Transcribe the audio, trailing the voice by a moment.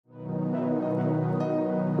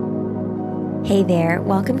Hey there,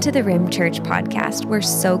 welcome to the Rim Church podcast. We're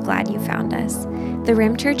so glad you found us. The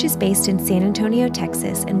Rim Church is based in San Antonio,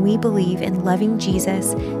 Texas, and we believe in loving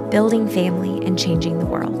Jesus, building family, and changing the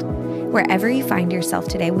world. Wherever you find yourself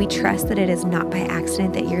today, we trust that it is not by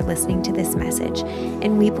accident that you're listening to this message,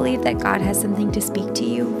 and we believe that God has something to speak to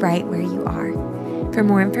you right where you are. For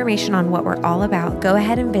more information on what we're all about, go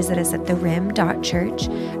ahead and visit us at therim.church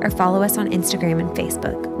or follow us on Instagram and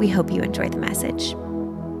Facebook. We hope you enjoy the message.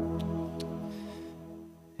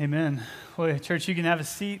 Amen. Well, church, you can have a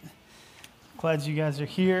seat. Glad you guys are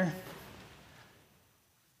here.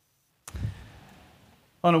 I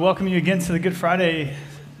want to welcome you again to the Good Friday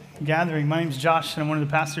gathering. My name is Josh, and I'm one of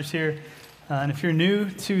the pastors here. And if you're new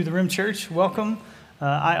to the Rim Church, welcome.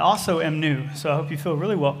 I also am new, so I hope you feel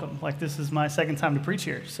really welcome. Like this is my second time to preach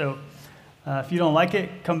here. So if you don't like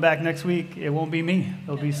it, come back next week. It won't be me.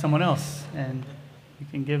 It'll be someone else, and you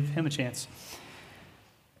can give him a chance.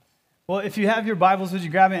 Well, if you have your Bibles, would you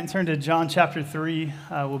grab it and turn to John chapter 3?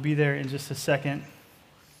 We'll be there in just a second.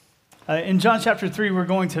 In John chapter 3, we're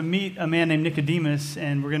going to meet a man named Nicodemus,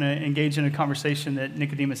 and we're going to engage in a conversation that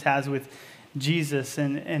Nicodemus has with Jesus.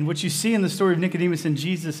 And what you see in the story of Nicodemus and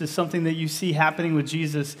Jesus is something that you see happening with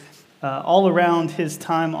Jesus all around his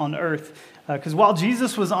time on earth. Because while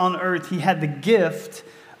Jesus was on earth, he had the gift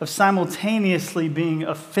of simultaneously being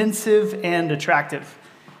offensive and attractive.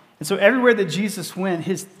 And so everywhere that Jesus went,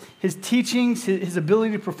 his teachings, his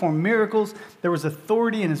ability to perform miracles, there was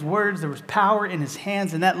authority in his words, there was power in his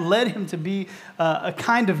hands, and that led him to be a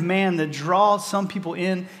kind of man that draws some people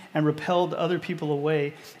in and repelled other people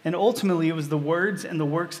away. And ultimately, it was the words and the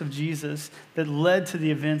works of Jesus that led to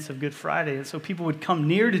the events of Good Friday. And so people would come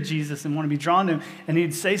near to Jesus and want to be drawn to him, and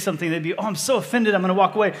he'd say something, they'd be, oh, I'm so offended, I'm going to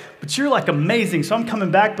walk away. But you're like amazing, so I'm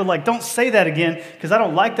coming back, but like, don't say that again, because I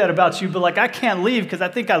don't like that about you, but like, I can't leave because I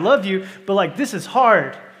think I love you, but like, this is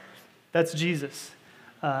hard. That's Jesus.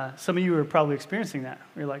 Some of you are probably experiencing that.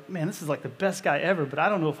 You're like, man, this is like the best guy ever, but I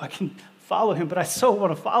don't know if I can follow him, but I so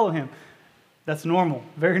want to follow him. That's normal,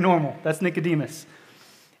 very normal. That's Nicodemus.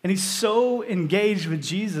 And he's so engaged with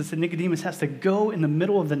Jesus that Nicodemus has to go in the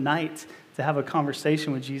middle of the night to have a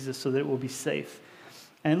conversation with Jesus so that it will be safe.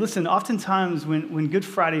 And listen, oftentimes when Good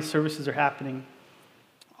Friday services are happening,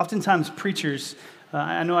 oftentimes preachers,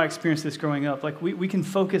 I know I experienced this growing up, like we can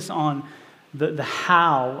focus on the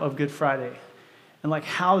how of Good Friday and like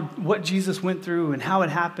what Jesus went through and how it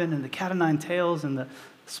happened and the cat o' nine tails and the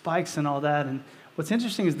spikes and all that. And what's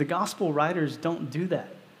interesting is the gospel writers don't do that.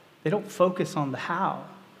 They don't focus on the how.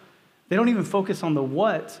 They don't even focus on the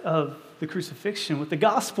what of the crucifixion. What the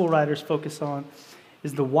gospel writers focus on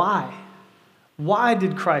is the why. Why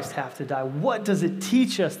did Christ have to die? What does it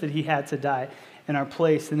teach us that he had to die in our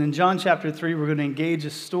place? And in John chapter 3, we're going to engage a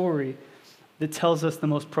story that tells us the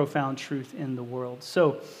most profound truth in the world.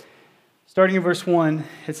 So, starting in verse 1,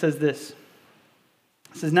 it says this.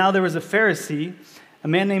 It says, now there was a Pharisee, a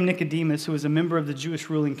man named Nicodemus, who was a member of the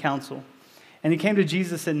Jewish ruling council. And he came to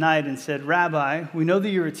Jesus at night and said, Rabbi, we know that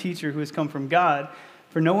you're a teacher who has come from God,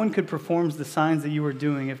 for no one could perform the signs that you are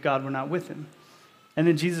doing if God were not with him. And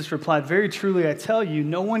then Jesus replied, very truly I tell you,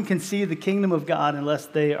 no one can see the kingdom of God unless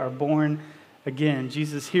they are born again.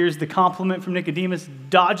 Jesus hears the compliment from Nicodemus,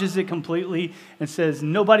 dodges it completely, and says,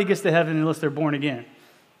 nobody gets to heaven unless they're born again.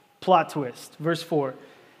 Plot twist. Verse 4.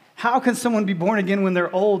 How can someone be born again when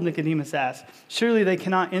they're old? Nicodemus asked. Surely they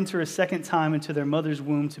cannot enter a second time into their mother's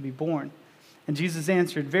womb to be born. And Jesus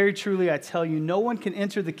answered, very truly I tell you, no one can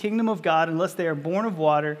enter the kingdom of God unless they are born of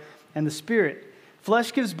water and the Spirit.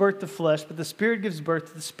 Flesh gives birth to flesh, but the Spirit gives birth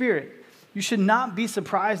to the Spirit. You should not be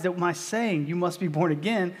surprised at my saying, you must be born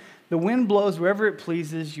again. The wind blows wherever it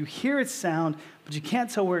pleases. You hear its sound, but you can't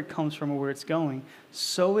tell where it comes from or where it's going.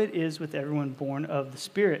 So it is with everyone born of the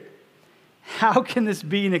Spirit. How can this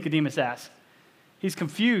be? Nicodemus asked. He's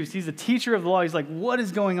confused. He's a teacher of the law. He's like, what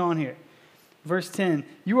is going on here? Verse 10,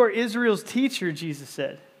 you are Israel's teacher, Jesus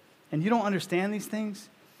said, and you don't understand these things?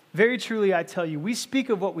 Very truly, I tell you, we speak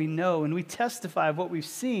of what we know and we testify of what we've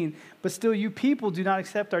seen, but still you people do not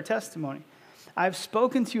accept our testimony. I have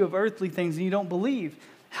spoken to you of earthly things and you don't believe.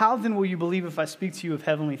 How then will you believe if I speak to you of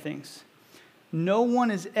heavenly things? No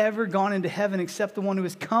one has ever gone into heaven except the one who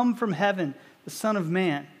has come from heaven, the Son of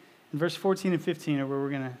Man. And verse 14 and 15 are where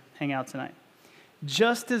we're going to hang out tonight.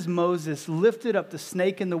 Just as Moses lifted up the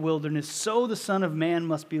snake in the wilderness, so the Son of Man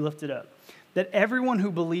must be lifted up, that everyone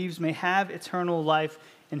who believes may have eternal life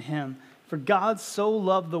in him. For God so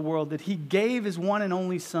loved the world that he gave his one and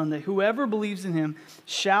only Son, that whoever believes in him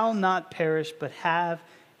shall not perish but have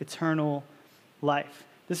eternal life.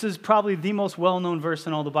 This is probably the most well-known verse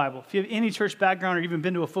in all the Bible. If you have any church background or even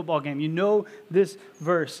been to a football game, you know this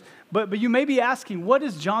verse. But you may be asking, what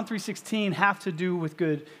does John 3:16 have to do with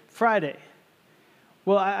Good Friday?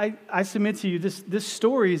 Well, I submit to you, this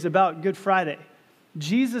story is about Good Friday.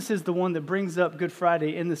 Jesus is the one that brings up Good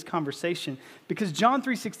Friday in this conversation, because John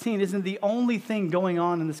 3:16 isn't the only thing going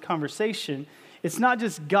on in this conversation. It's not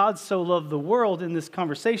just God so loved the world in this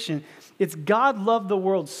conversation. It's God loved the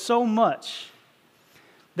world so much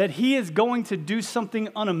that he is going to do something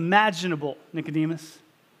unimaginable, Nicodemus.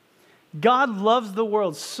 God loves the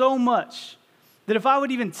world so much that if I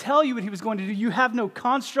would even tell you what he was going to do, you have no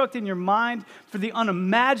construct in your mind for the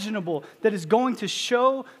unimaginable that is going to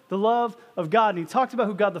show the love of God. And he talked about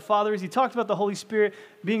who God the Father is. He talked about the Holy Spirit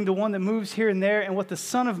being the one that moves here and there, and what the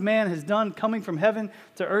Son of Man has done coming from heaven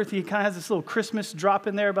to earth. He kind of has this little Christmas drop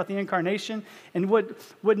in there about the incarnation. And what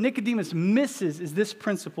Nicodemus misses is this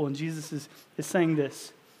principle, and Jesus is saying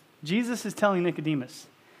this. Jesus is telling Nicodemus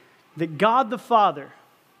that God the Father,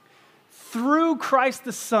 through Christ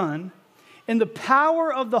the Son, in the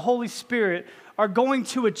power of the Holy Spirit, are going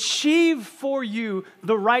to achieve for you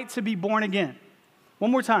the right to be born again.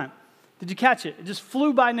 One more time. Did you catch it? It just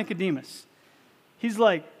flew by Nicodemus. He's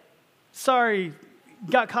like, sorry,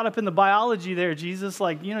 got caught up in the biology there, Jesus.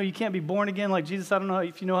 Like, you can't be born again. Like, Jesus, I don't know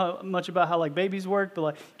if you know how much about how like babies work, but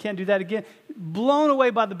like, can't do that again. Blown away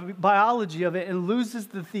by the biology of it and loses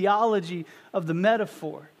the theology of the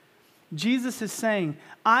metaphor. Jesus is saying,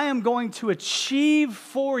 I am going to achieve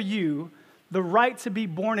for you the right to be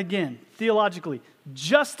born again, theologically,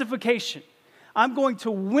 justification. I'm going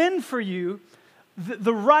to win for you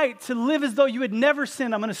the right to live as though you had never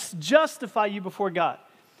sinned. I'm going to justify you before God.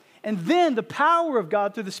 And then the power of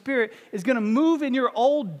God through the Spirit is going to move in your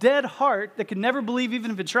old dead heart that could never believe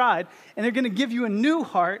even if it tried, and they're going to give you a new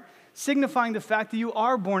heart, signifying the fact that you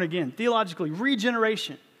are born again, theologically,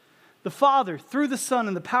 regeneration. The Father, through the Son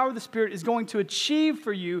and the power of the Spirit, is going to achieve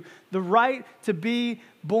for you the right to be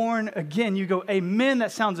born again. You go, amen,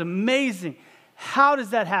 that sounds amazing. How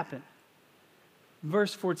does that happen?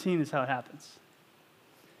 Verse 14 is how it happens.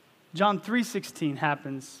 John 3:16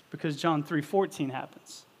 happens because John 3:14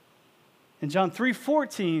 happens. And John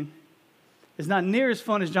 3:14 is not near as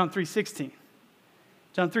fun as John 3:16.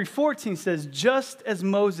 John 3:14 says, just as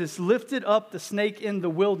Moses lifted up the snake in the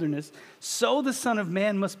wilderness, so the Son of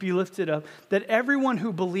Man must be lifted up, that everyone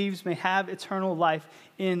who believes may have eternal life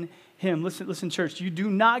in him. Listen, church, you do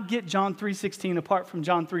not get John 3:16 apart from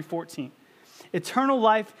John 3:14. Eternal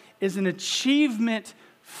life is an achievement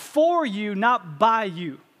for you, not by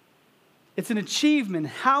you. It's an achievement.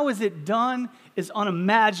 How is it done is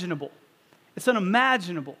unimaginable. It's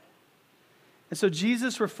unimaginable. And so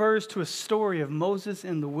Jesus refers to a story of Moses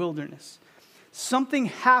in the wilderness. Something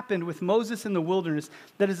happened with Moses in the wilderness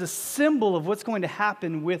that is a symbol of what's going to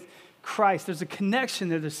happen with Christ. There's a connection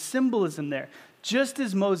there. There's symbolism there. Just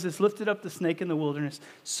as Moses lifted up the snake in the wilderness,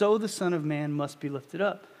 so the Son of Man must be lifted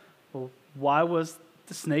up. Well, why was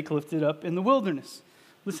the snake lifted up in the wilderness?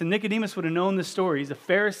 Listen, Nicodemus would have known this story. He's a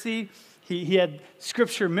Pharisee. He had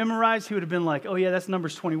scripture memorized. He would have been like, oh yeah, that's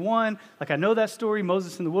Numbers 21. Like, I know that story,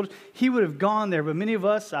 Moses in the wilderness. He would have gone there. But many of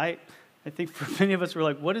us, I think for many of us, we're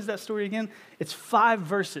like, what is that story again? It's 5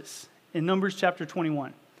 verses in Numbers chapter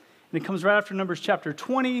 21. And it comes right after Numbers chapter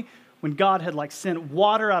 20, when God had like sent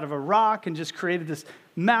water out of a rock and just created this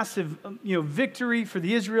massive victory for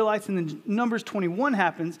the Israelites. And then Numbers 21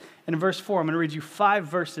 happens. And in verse 4, I'm going to read you 5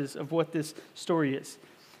 verses of what this story is.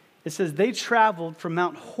 It says, they traveled from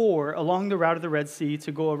Mount Hor along the route of the Red Sea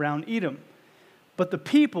to go around Edom. But the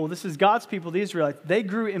people, this is God's people, the Israelites, they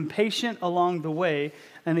grew impatient along the way,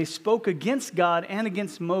 and they spoke against God and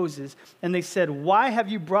against Moses. And they said, why have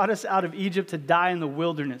you brought us out of Egypt to die in the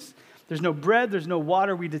wilderness? There's no bread, there's no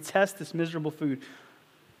water. We detest this miserable food.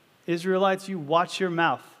 Israelites, you watch your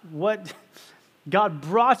mouth. What? God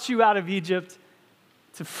brought you out of Egypt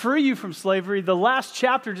to free you from slavery. The last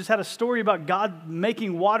chapter just had a story about God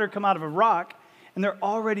making water come out of a rock, and they're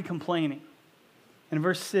already complaining. In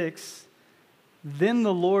verse 6, then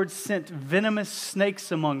the Lord sent venomous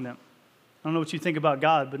snakes among them. I don't know what you think about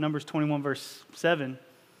God, but Numbers 21 verse 7,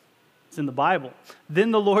 it's in the Bible.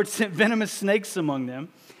 Then the Lord sent venomous snakes among them,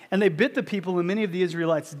 and they bit the people, and many of the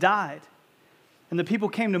Israelites died. And the people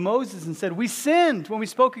came to Moses and said, we sinned when we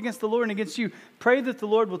spoke against the Lord and against you. Pray that the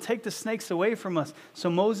Lord will take the snakes away from us. So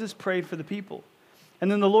Moses prayed for the people.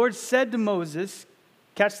 And then the Lord said to Moses,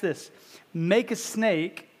 catch this, make a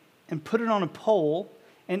snake and put it on a pole,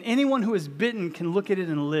 and anyone who is bitten can look at it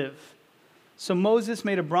and live. So Moses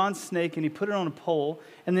made a bronze snake and he put it on a pole.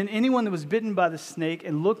 And then anyone that was bitten by the snake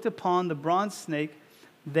and looked upon the bronze snake,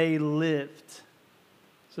 they lived.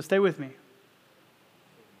 So stay with me.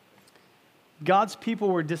 God's people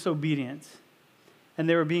were disobedient, and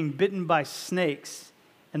they were being bitten by snakes,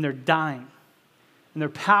 and they're dying, and they're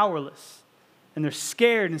powerless, and they're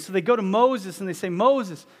scared. And so they go to Moses, and they say,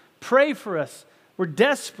 Moses, pray for us. We're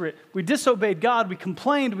desperate. We disobeyed God. We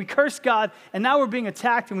complained. We cursed God, and now we're being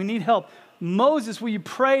attacked, and we need help. Moses, will you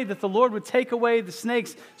pray that the Lord would take away the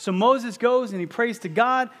snakes? So Moses goes and he prays to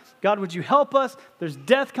God. God, would you help us? There's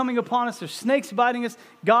death coming upon us. There's snakes biting us.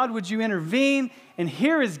 God, would you intervene? And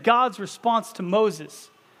here is God's response to Moses.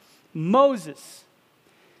 Moses,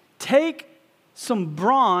 take some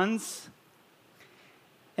bronze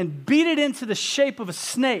and beat it into the shape of a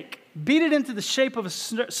snake. Beat it into the shape of a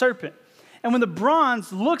serpent. And when the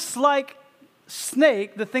bronze looks like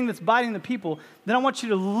snake, the thing that's biting the people, then I want you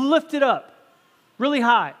to lift it up really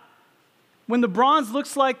high. When the bronze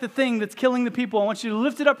looks like the thing that's killing the people, I want you to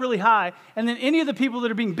lift it up really high, and then any of the people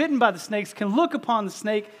that are being bitten by the snakes can look upon the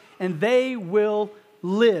snake and they will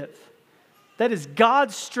live. That is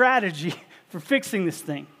God's strategy for fixing this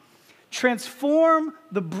thing. Transform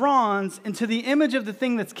the bronze into the image of the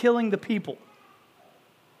thing that's killing the people.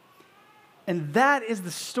 And that is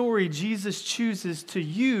the story Jesus chooses to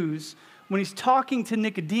use when he's talking to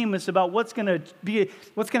Nicodemus about what's going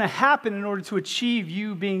to happen in order to achieve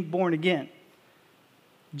you being born again.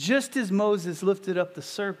 Just as Moses lifted up the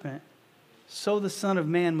serpent, so the Son of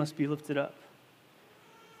Man must be lifted up.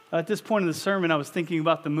 At this point in the sermon, I was thinking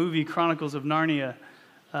about the movie Chronicles of Narnia.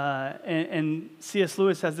 And C.S.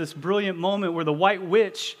 Lewis has this brilliant moment where the White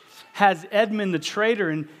Witch has Edmund the traitor,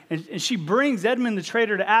 and she brings Edmund the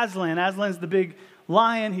traitor to Aslan. Aslan's the big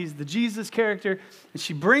lion. He's the Jesus character. And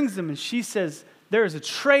she brings him and she says, there is a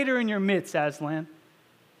traitor in your midst, Aslan.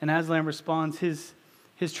 And Aslan responds, his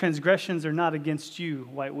transgressions are not against you,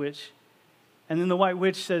 White Witch. And then the White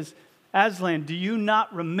Witch says, Aslan, do you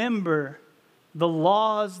not remember the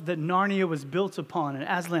laws that Narnia was built upon? And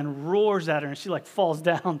Aslan roars at her and she falls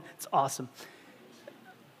down. It's awesome.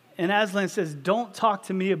 And Aslan says, don't talk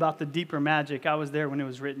to me about the deeper magic. I was there when it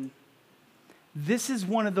was written. This is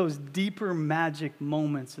one of those deeper magic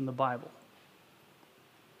moments in the Bible.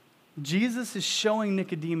 Jesus is showing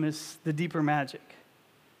Nicodemus the deeper magic.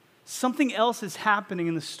 Something else is happening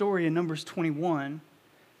in the story in Numbers 21,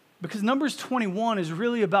 because Numbers 21 is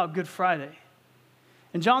really about Good Friday.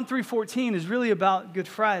 And John 3:14 is really about Good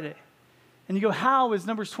Friday. And you go, how is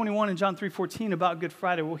Numbers 21 and John 3:14 about Good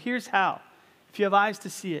Friday? Well, here's how, if you have eyes to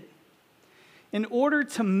see it. In order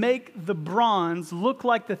to make the bronze look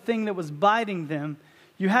like the thing that was biting them,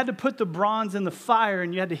 you had to put the bronze in the fire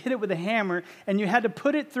and you had to hit it with a hammer and you had to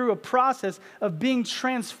put it through a process of being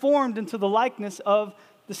transformed into the likeness of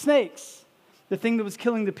the snakes, the thing that was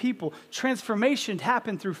killing the people. Transformation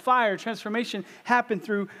happened through fire. Transformation happened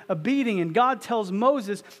through a beating. And God tells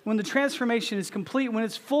Moses, when the transformation is complete, when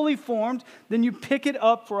it's fully formed, then you pick it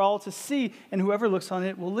up for all to see, and whoever looks on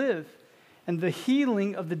it will live. And the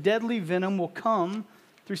healing of the deadly venom will come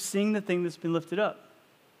through seeing the thing that's been lifted up.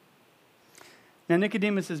 Now,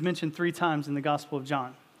 Nicodemus is mentioned 3 times in the Gospel of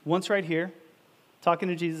John. Once right here, talking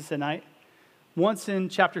to Jesus at night. Once in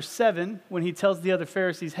chapter 7, when he tells the other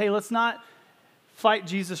Pharisees, hey, let's not fight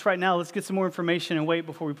Jesus right now. Let's get some more information and wait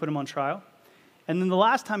before we put him on trial. And then the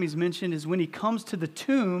last time he's mentioned is when he comes to the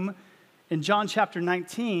tomb in John chapter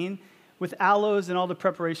 19 with aloes and all the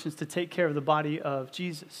preparations to take care of the body of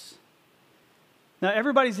Jesus. Now,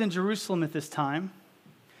 everybody's in Jerusalem at this time,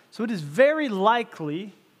 so it is very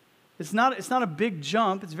likely, it's not a big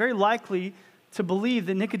jump, it's very likely to believe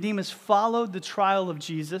that Nicodemus followed the trial of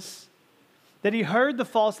Jesus, that he heard the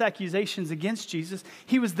false accusations against Jesus.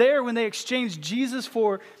 He was there when they exchanged Jesus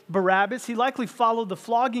for Barabbas. He likely followed the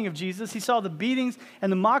flogging of Jesus. He saw the beatings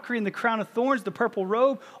and the mockery and the crown of thorns, the purple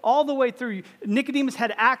robe, all the way through. Nicodemus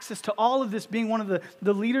had access to all of this, being one of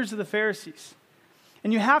the leaders of the Pharisees.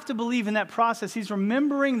 And you have to believe in that process. He's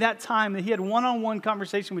remembering that time that he had one-on-one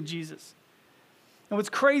conversation with Jesus. And what's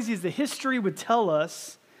crazy is the history would tell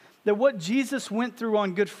us that what Jesus went through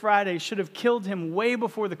on Good Friday should have killed him way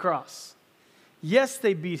before the cross. Yes,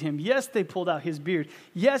 they beat him. Yes, they pulled out his beard.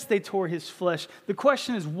 Yes, they tore his flesh. The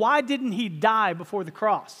question is, why didn't he die before the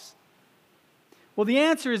cross? Well, the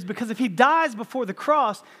answer is because if he dies before the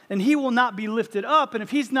cross, then he will not be lifted up. And if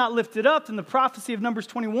he's not lifted up, then the prophecy of Numbers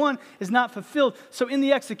 21 is not fulfilled. So in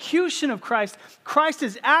the execution of Christ, Christ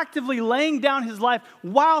is actively laying down his life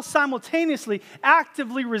while simultaneously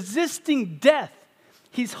actively resisting death.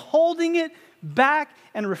 He's holding it back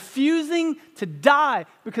and refusing to die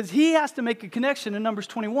because he has to make a connection in Numbers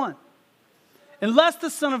 21. Unless the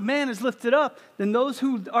Son of Man is lifted up, then those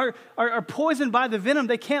who are poisoned by the venom,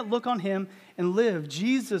 they can't look on him and live.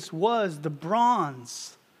 Jesus was the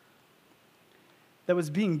bronze that was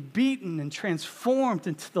being beaten and transformed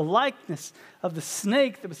into the likeness of the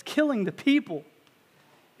snake that was killing the people.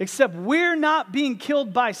 Except we're not being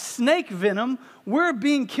killed by snake venom, we're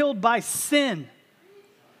being killed by sin.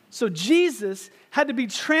 So Jesus had to be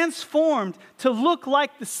transformed to look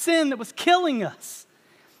like the sin that was killing us.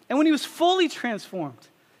 And when he was fully transformed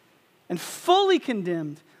and fully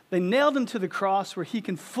condemned, they nailed him to the cross where he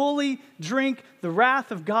can fully drink the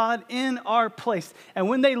wrath of God in our place. And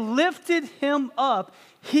when they lifted him up,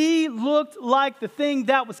 he looked like the thing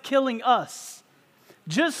that was killing us.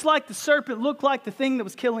 Just like the serpent looked like the thing that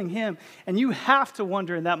was killing him. And you have to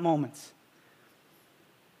wonder in that moment.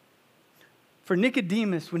 For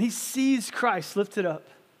Nicodemus, when he sees Christ lifted up,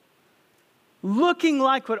 looking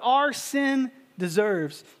like what our sin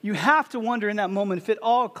deserves, you have to wonder in that moment if it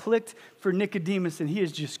all clicked for Nicodemus and he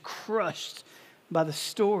is just crushed by the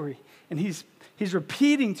story. And he's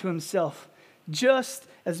repeating to himself, just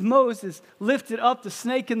as Moses lifted up the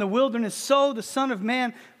snake in the wilderness, so the Son of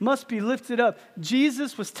Man must be lifted up.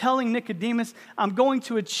 Jesus was telling Nicodemus, I'm going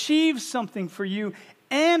to achieve something for you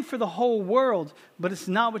and for the whole world, but it's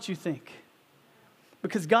not what you think.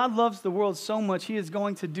 Because God loves the world so much, he is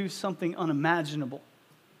going to do something unimaginable.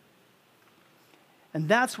 And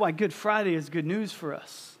that's why Good Friday is good news for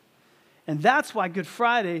us. And that's why Good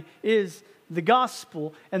Friday is the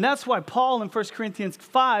gospel. And that's why Paul in 1 Corinthians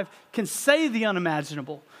 5 can say the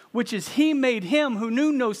unimaginable, which is he made him who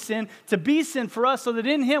knew no sin to be sin for us so that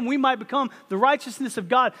in him we might become the righteousness of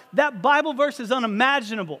God. That Bible verse is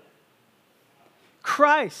unimaginable.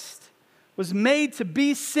 Christ was made to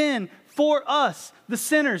be sin for us, the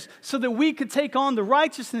sinners, so that we could take on the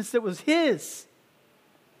righteousness that was his.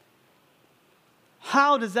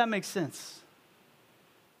 How does that make sense?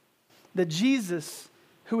 That Jesus,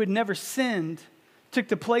 who had never sinned, took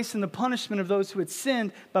the place in the punishment of those who had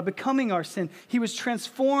sinned by becoming our sin. He was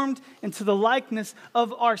transformed into the likeness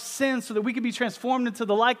of our sin so that we could be transformed into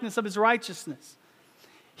the likeness of his righteousness.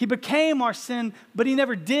 He became our sin, but he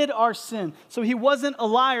never did our sin. So he wasn't a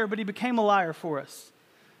liar, but he became a liar for us.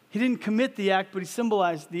 He didn't commit the act, but he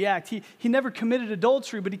symbolized the act. He never committed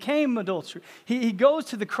adultery, but he became adultery. He goes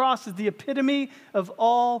to the cross as the epitome of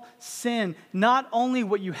all sin. Not only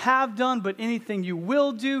what you have done, but anything you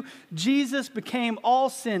will do. Jesus became all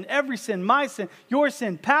sin, every sin, my sin, your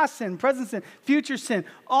sin, past sin, present sin, future sin,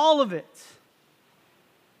 all of it.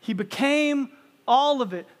 He became all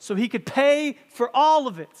of it so he could pay for all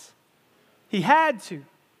of it. He had to.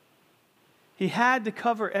 He had to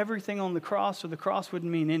cover everything on the cross or the cross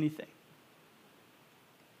wouldn't mean anything.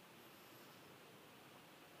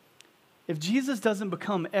 If Jesus doesn't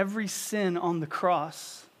become every sin on the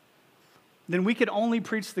cross, then we could only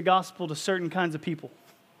preach the gospel to certain kinds of people.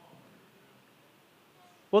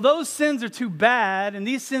 Well, those sins are too bad and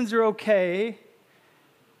these sins are okay,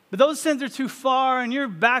 but those sins are too far and your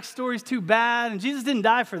backstory's too bad and Jesus didn't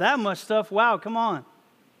die for that much stuff. Wow, come on.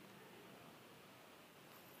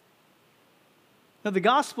 Now, the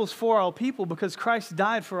gospel is for all people because Christ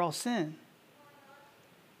died for all sin.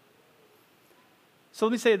 So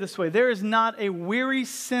let me say it this way. There is not a weary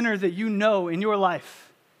sinner that you know in your life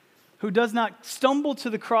who does not stumble to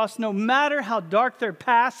the cross, no matter how dark their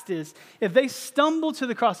past is. If they stumble to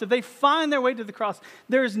the cross, if they find their way to the cross,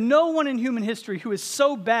 there is no one in human history who is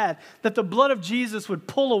so bad that the blood of Jesus would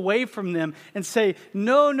pull away from them and say,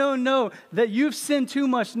 no, that you've sinned too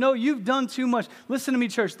much. No, you've done too much. Listen to me,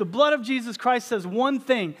 church. The blood of Jesus Christ says one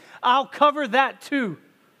thing. I'll cover that too.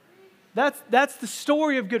 That's the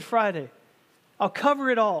story of Good Friday. I'll cover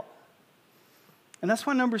it all. And that's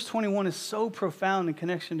why Numbers 21 is so profound in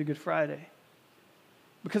connection to Good Friday.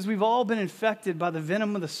 Because we've all been infected by the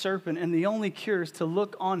venom of the serpent, and the only cure is to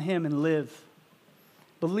look on him and live.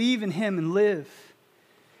 Believe in him and live.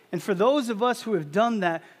 And for those of us who have done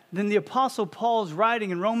that, then the Apostle Paul's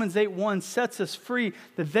writing in Romans 8:1 sets us free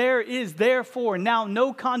that there is therefore now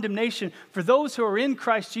no condemnation for those who are in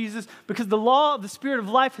Christ Jesus because the law of the Spirit of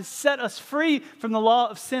life has set us free from the law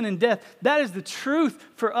of sin and death. That is the truth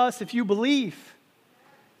for us if you believe.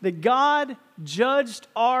 That God judged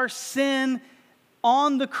our sin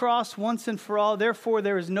on the cross once and for all. Therefore,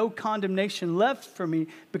 there is no condemnation left for me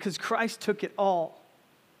because Christ took it all.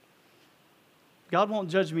 God won't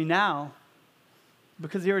judge me now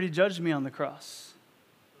because he already judged me on the cross.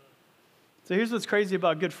 So here's what's crazy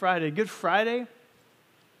about Good Friday. Good Friday,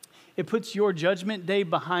 it puts your judgment day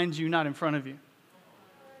behind you, not in front of you.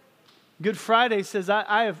 Good Friday says,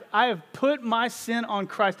 I have put my sin on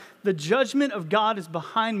Christ. The judgment of God is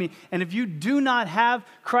behind me. And if you do not have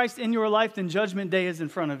Christ in your life, then judgment day is in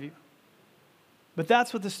front of you. But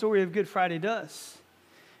that's what the story of Good Friday does.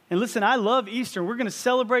 And listen, I love Easter. We're going to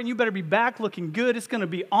celebrate, and you better be back looking good. It's going to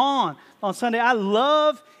be on Sunday. I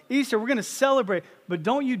love Easter. We're going to celebrate. But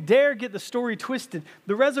don't you dare get the story twisted.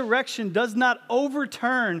 The resurrection does not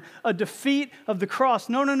overturn a defeat of the cross.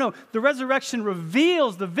 No, no, no. The resurrection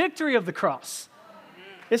reveals the victory of the cross.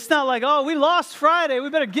 It's not like, oh, we lost Friday. We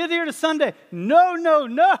better get here to Sunday. No, no,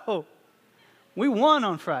 no. We won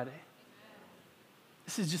on Friday.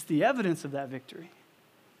 This is just the evidence of that victory.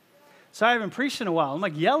 So I haven't preached in a while. I'm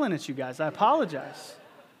like yelling at you guys. I apologize.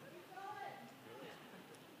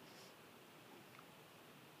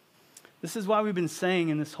 This is why we've been saying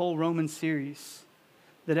in this whole Roman series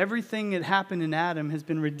that everything that happened in Adam has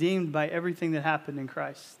been redeemed by everything that happened in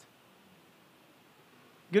Christ.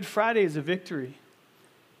 Good Friday is a victory.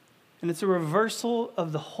 And it's a reversal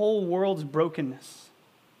of the whole world's brokenness.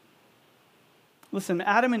 Listen,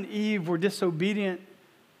 Adam and Eve were disobedient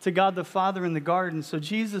to God the Father in the garden, so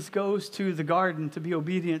Jesus goes to the garden to be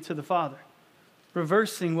obedient to the Father,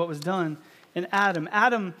 reversing what was done in Adam.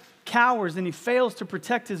 Adam cowers and he fails to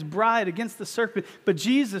protect his bride against the serpent. But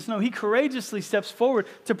Jesus, no, he courageously steps forward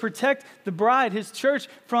to protect the bride, his church,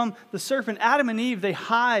 from the serpent. Adam and Eve, they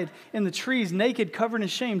hide in the trees, naked, covered in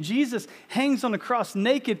shame. Jesus hangs on the cross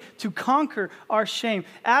naked to conquer our shame.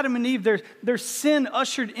 Adam and Eve, their sin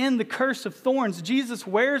ushered in the curse of thorns. Jesus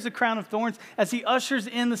wears a crown of thorns as he ushers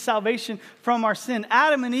in the salvation from our sin.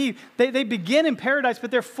 Adam and Eve, they begin in paradise,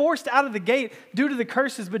 but they're forced out of the gate due to the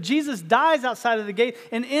curses. But Jesus dies outside of the gate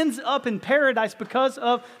and ends up in paradise because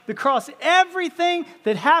of the cross. Everything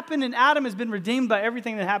that happened in Adam has been redeemed by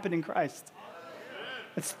everything that happened in Christ.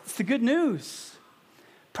 It's the good news.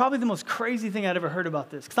 Probably the most crazy thing I'd ever heard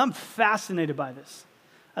about this, because I'm fascinated by this.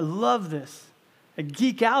 I love this. I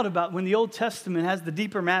geek out about when the Old Testament has the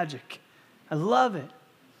deeper magic. I love it.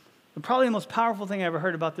 But probably the most powerful thing I ever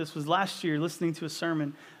heard about this was last year listening to a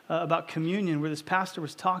sermon about communion where this pastor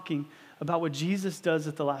was talking about what Jesus does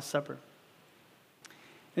at the Last Supper.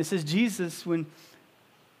 And it says Jesus, when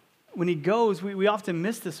he goes, we often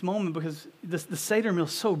miss this moment because the Seder meal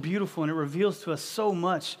is so beautiful and it reveals to us so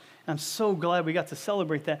much. And I'm so glad we got to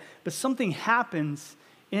celebrate that. But something happens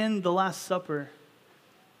in the Last Supper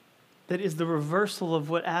that is the reversal of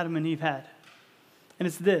what Adam and Eve had. And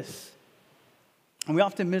it's this. And we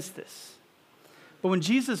often miss this. But when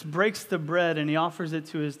Jesus breaks the bread and he offers it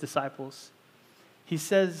to his disciples, he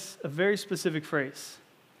says a very specific phrase.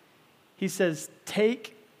 He says,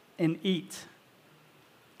 "Take and eat."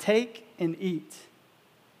 Take and eat.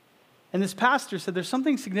 And this pastor said there's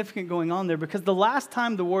something significant going on there because the last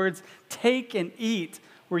time the words take and eat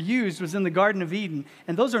were used was in the Garden of Eden.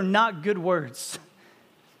 And those are not good words.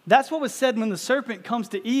 That's what was said when the serpent comes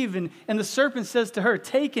to Eve and the serpent says to her,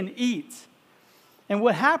 "Take and eat." And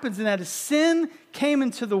what happens in that is sin came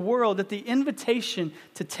into the world at the invitation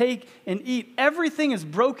to take and eat. Everything is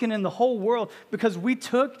broken in the whole world because we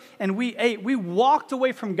took and we ate. We walked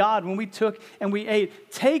away from God when we took and we ate.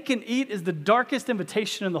 Take and eat is the darkest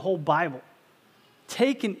invitation in the whole Bible.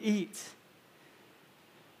 Take and eat.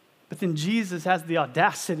 But then Jesus has the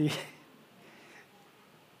audacity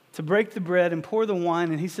to break the bread and pour the wine,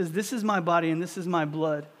 and he says, "This is my body and this is my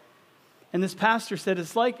blood." And this pastor said,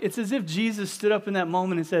 it's as if Jesus stood up in that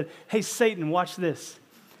moment and said, "Hey, Satan, watch this.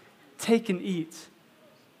 Take and eat.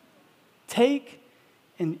 Take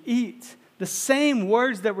and eat." The same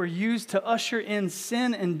words that were used to usher in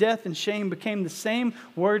sin and death and shame became the same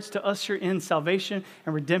words to usher in salvation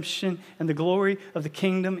and redemption and the glory of the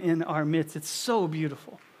kingdom in our midst. It's so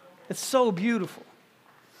beautiful. It's so beautiful.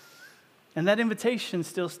 And that invitation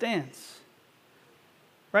still stands.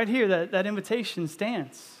 Right here, that invitation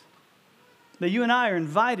stands. That you and I are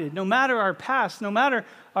invited, no matter our past, no matter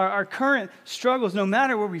our current struggles, no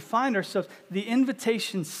matter where we find ourselves, the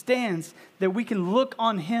invitation stands that we can look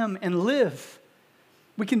on him and live.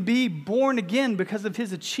 We can be born again because of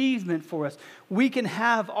his achievement for us. We can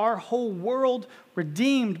have our whole world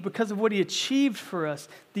redeemed because of what he achieved for us.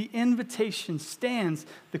 The invitation stands.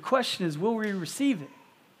 The question is, will we receive it?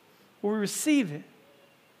 Will we receive it?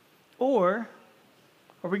 Or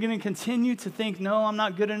are we going to continue to think, no, I'm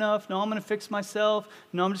not good enough. No, I'm going to fix myself.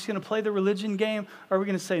 No, I'm just going to play the religion game. Or are we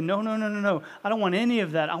going to say, no. I don't want any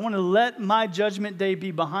of that. I want to let my judgment day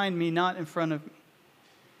be behind me, not in front of me.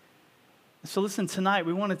 So listen, tonight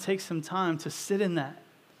we want to take some time to sit in that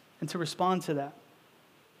and to respond to that.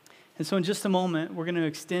 And so in just a moment, we're going to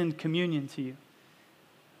extend communion to you.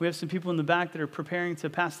 We have some people in the back that are preparing to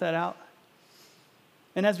pass that out.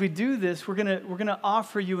 And as we do this, we're going to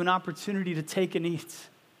offer you an opportunity to take and eat.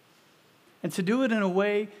 And to do it in a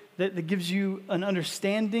way that gives you an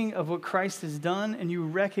understanding of what Christ has done and you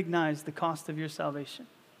recognize the cost of your salvation.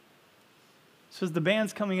 So as the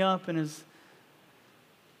band's coming up and as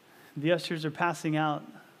The ushers are passing out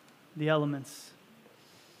the elements.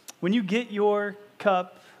 When you get your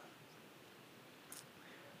cup,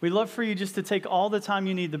 we'd love for you just to take all the time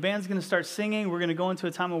you need. The band's going to start singing. We're going to go into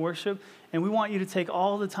a time of worship, and we want you to take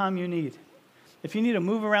all the time you need. If you need to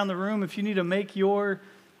move around the room, if you need to make your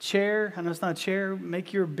chair, I know it's not a chair,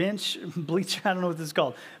 make your bench, bleacher, I don't know what this is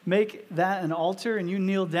called. Make that an altar, and you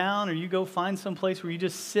kneel down, or you go find some place where you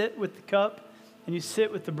just sit with the cup and you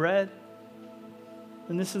sit with the bread.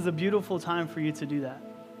 And this is a beautiful time for you to do that.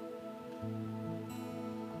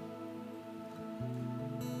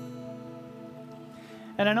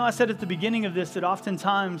 And I know I said at the beginning of this that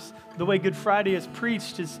oftentimes the way Good Friday is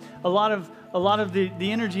preached is a lot of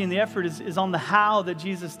the energy and the effort is on the how that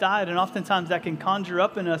Jesus died. And oftentimes that can conjure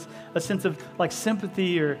up in us a sense of like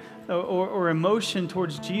sympathy or emotion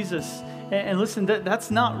towards Jesus. And listen,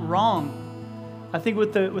 that's not wrong. I think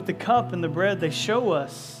with the cup and the bread, they show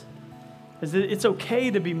us is that it's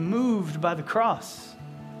okay to be moved by the cross.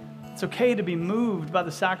 It's okay to be moved by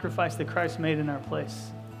the sacrifice that Christ made in our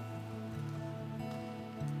place.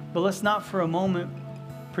 But let's not for a moment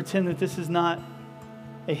pretend that this is not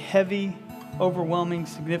a heavy, overwhelming,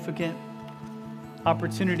 significant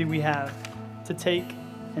opportunity we have to take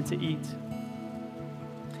and to eat.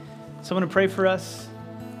 So I'm going to pray for us.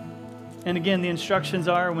 And again, the instructions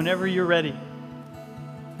are whenever you're ready,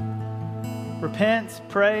 repent,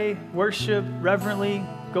 pray, worship reverently,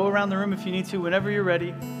 go around the room if you need to. Whenever you're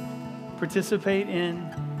ready, participate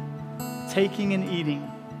in taking and eating.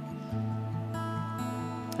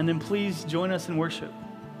 And then please join us in worship.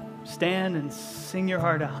 Stand and sing your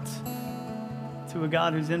heart out to a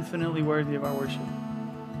God who's infinitely worthy of our worship.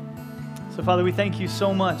 So, Father, we thank you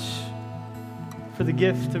so much for the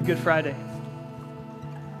gift of Good Friday.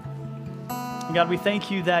 And God, we thank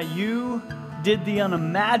you that you did the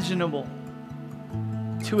unimaginable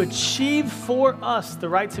to achieve for us the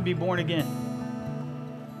right to be born again.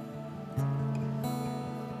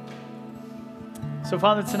 So,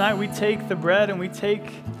 Father, tonight we take the bread and we take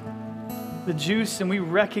the juice and we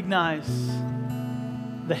recognize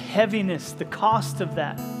the heaviness, the cost of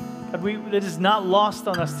that. God, it is not lost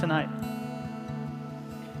on us tonight.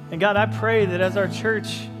 And God, I pray that as our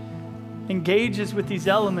church engages with these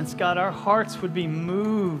elements, God, our hearts would be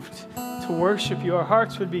moved to worship you. Our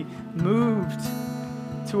hearts would be moved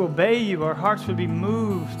to obey you. Our hearts would be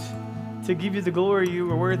moved to give you the glory you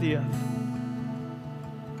are worthy of.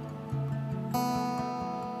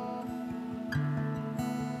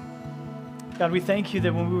 God, we thank you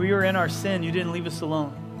that when we were in our sin, you didn't leave us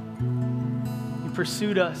alone. You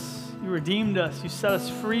pursued us. You redeemed us. You set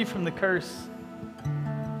us free from the curse.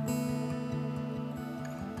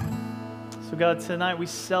 So God, tonight we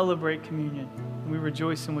celebrate communion and we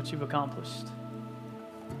rejoice in what you've accomplished.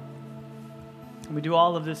 And we do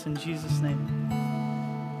all of this in Jesus' name.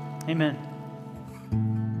 Amen.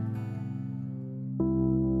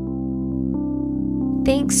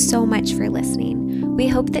 Thanks so much for listening. We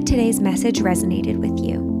hope that today's message resonated with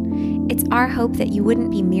you. It's our hope that you wouldn't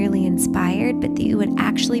be merely inspired, but that you would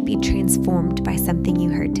actually be transformed by something you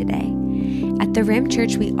heard today. At the Rim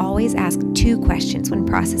Church, we always ask 2 questions when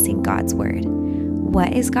processing God's Word.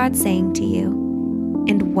 What is God saying to you?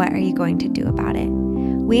 And what are you going to do about it?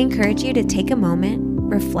 We encourage you to take a moment,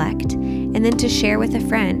 reflect, and then to share with a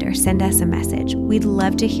friend or send us a message. We'd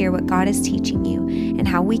love to hear what God is teaching you and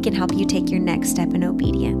how we can help you take your next step in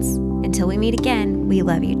obedience. Until we meet again, we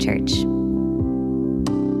love you, church.